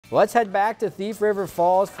Let's head back to Thief River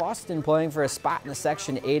Falls. Fosston playing for a spot in the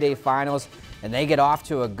Section 8A finals, and they get off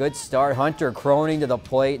to a good start. Hunter Croning to the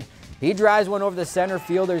plate. He drives one over the center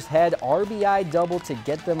fielder's head. RBI double to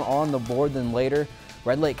get them on the board. Then later,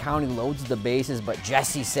 Red Lake County loads the bases, but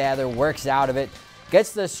Jesse Sather works out of it.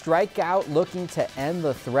 Gets the strikeout, looking to end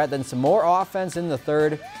the threat. Then some more offense in the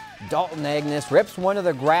third. Dalton Agnes rips one to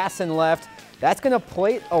the grass and left. That's going to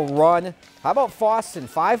plate a run. How about Fosston?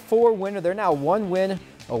 5-4 winner. They're now one win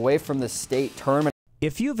away from the state tournament.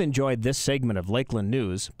 If you've enjoyed this segment of Lakeland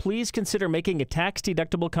News, please consider making a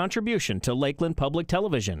tax-deductible contribution to Lakeland Public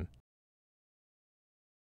Television.